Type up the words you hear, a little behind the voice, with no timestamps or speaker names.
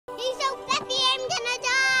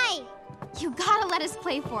You gotta let us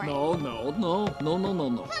play for it. No. Come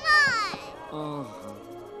on!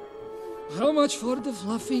 How much for the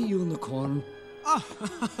fluffy unicorn?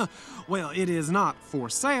 Oh, well, it is not for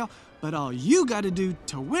sale, but all you gotta do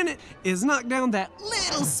to win it is knock down that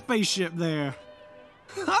little spaceship there.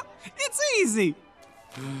 It's easy.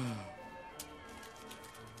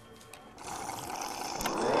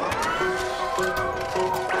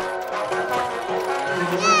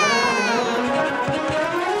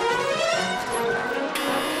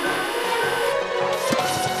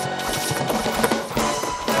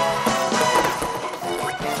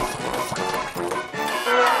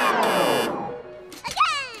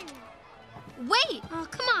 Wait! Oh,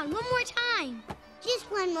 come on, one more time. Just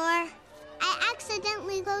one more. I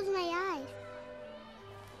accidentally closed my eyes.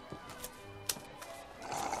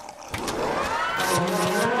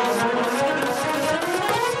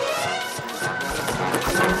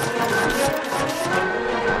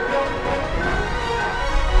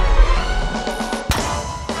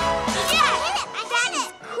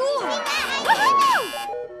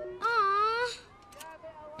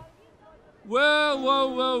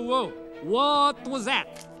 Whoa. What was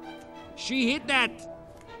that? She hit that.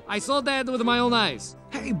 I saw that with my own eyes.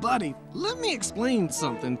 Hey, buddy, let me explain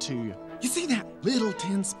something to you. You see that little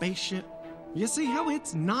tin spaceship? You see how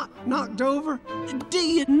it's not knocked over? Do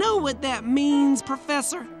you know what that means,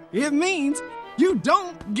 Professor? It means you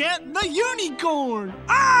don't get the unicorn!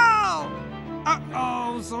 Oh!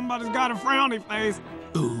 Uh-oh, somebody's got a frowny face.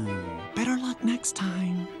 Ooh, better luck next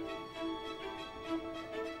time.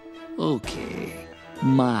 Okay,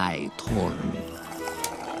 my turn.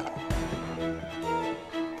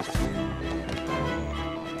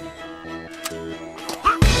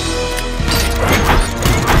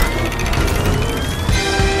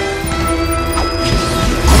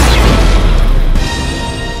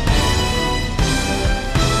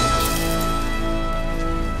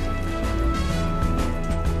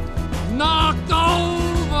 Knocked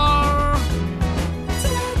over!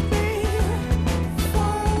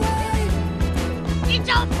 You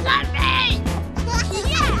don't love me!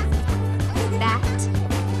 That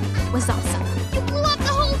was awesome. You blew up the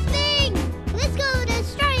whole thing! Let's go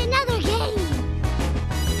destroy another game!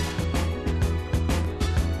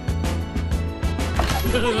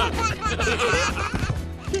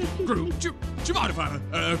 Group, do you mind if I have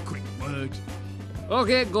a quick word?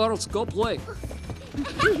 Okay, girls, go play.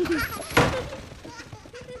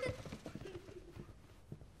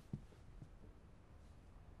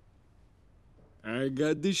 I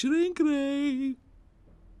got the shrink ray.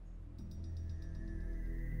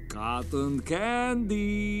 Cotton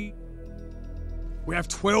candy. We have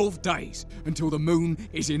 12 days until the moon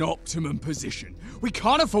is in optimum position. We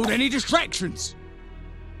can't afford any distractions.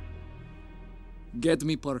 Get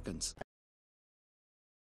me Perkins.